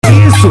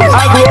isso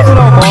a Globo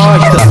não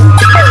mostra.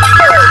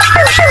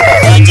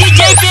 O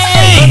DJ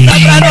vem, tá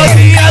pra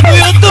novinha do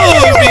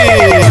YouTube.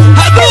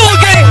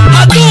 Hadouken,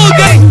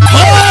 Hadouken,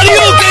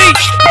 Horyuken,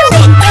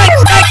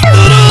 Tek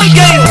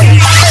Turuken.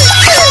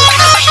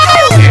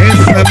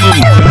 Essa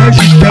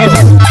montagem tá...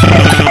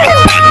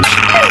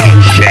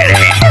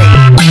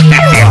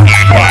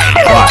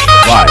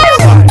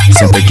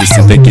 Senta aqui,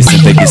 senta aqui,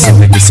 senta aqui,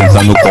 senta aqui,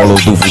 senta no colo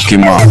do VUCK,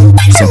 mano.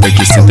 Senta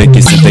aqui, senta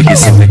aqui, senta aqui,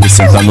 senta aqui,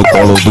 senta no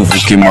colo do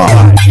VUCK,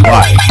 mano.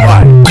 Vai,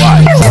 vai,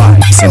 vai, vai.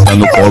 Senta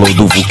no colo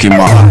do VUCK,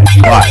 mano.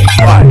 Vai,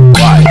 vai,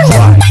 vai,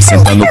 vai.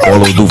 Senta no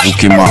colo do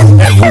VUCK,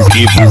 mano. É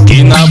VUCK,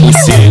 VUCK na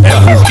buceta. É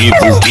VUCK,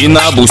 VUCK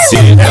na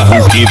buceta. É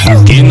VUCK,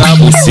 VUCK na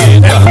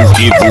buceta. É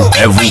VUCK, VUCK,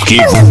 é VUCK,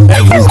 VUCK,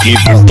 é VUCK,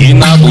 VUCK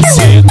na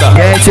buceta.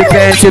 Pente,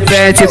 pente,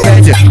 pente,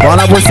 pente, bola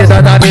na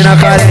buceta da mina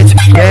carente.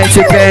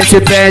 Pente, pente,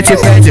 pente,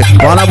 pente,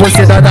 bola na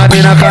buceta da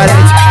mina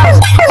carente.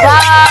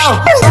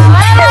 Pau,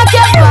 ela que é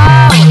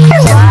pau.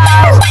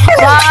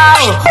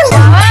 Pau,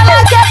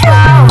 ela que é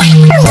pau.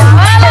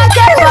 Ela que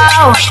é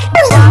pau.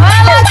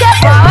 Ela que é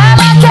pau,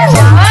 ela que é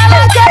pau,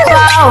 ela que é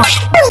pau.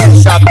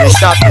 Deixa,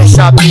 deixa,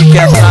 deixa,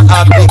 piqueta,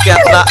 a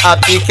piqueta, a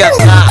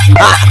piqueta.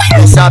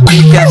 Deixa a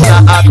piqueta,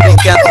 a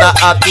piqueta,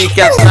 a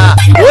piqueta.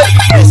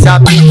 Deixa a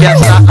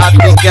piqueta, a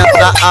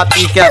piqueta, a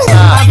piqueta.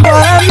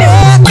 Agora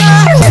meta,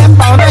 é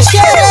pau na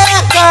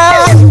xereca.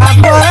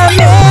 Agora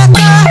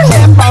meta,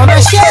 é pau na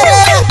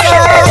xereca.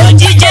 O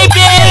DJ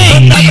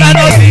vem, tá pra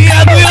novinha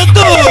do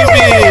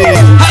YouTube.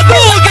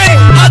 Hadouken,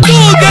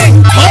 Hadouken,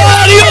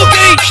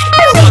 Horyuken,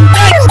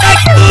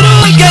 Tek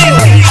Turuken.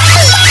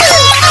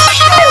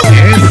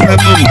 Essa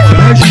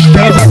montagem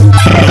tá...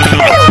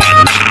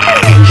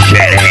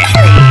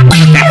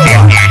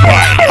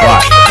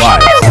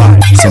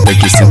 Senta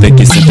aqui, senta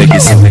aqui, senta aqui,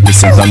 senta aqui,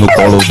 senta no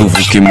colo do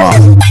VUCK,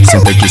 mano.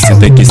 Senta aqui,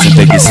 senta aqui,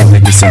 senta aqui, senta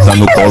aqui, senta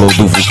no colo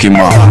do VUCK,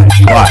 mano.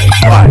 Vai,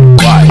 vai,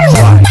 vai,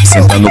 vai.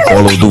 Senta no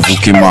colo do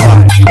VUCK,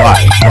 mano.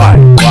 Vai, vai,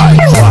 vai,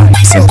 vai.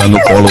 Senta no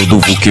colo do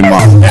VUCK,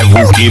 mano. É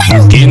VUCK,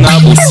 VUCK na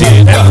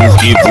buceta. É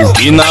VUCK,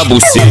 VUCK na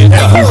buceta.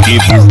 É VUCK,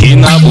 VUCK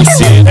na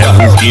buceta. É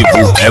VUCK,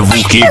 VUCK, é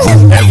VUCK,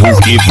 VUCK, é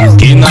VUCK,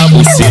 VUCK na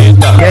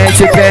buceta.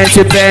 Pente,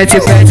 pente, pente,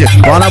 pente,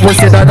 bola na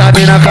buceta da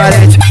mina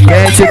carente.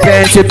 Pente,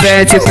 pente,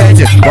 pente,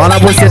 pente, bola na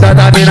buceta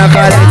da mina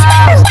carente.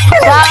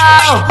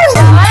 Pau,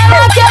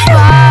 ela que é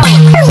pau.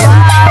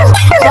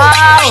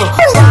 Pau,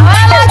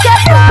 ela que é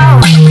pau.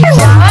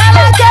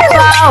 Ela que é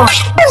pau.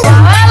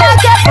 Ela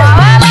que é pau,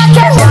 ela que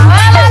é pau,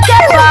 ela que é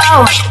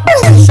pau.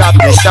 Deixa,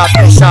 deixa,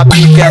 deixa,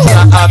 piqueta,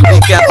 a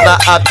piqueta,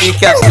 a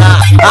piqueta.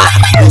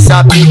 Deixa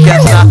a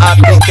piqueta, a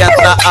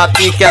piqueta, a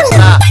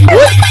piqueta.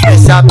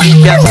 Deixa a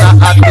piqueta,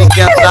 a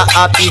piqueta,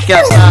 a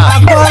piqueta.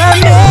 Agora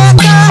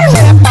meta,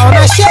 é pau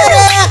na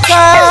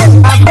xereca.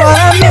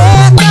 Agora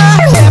meta,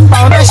 é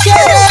pau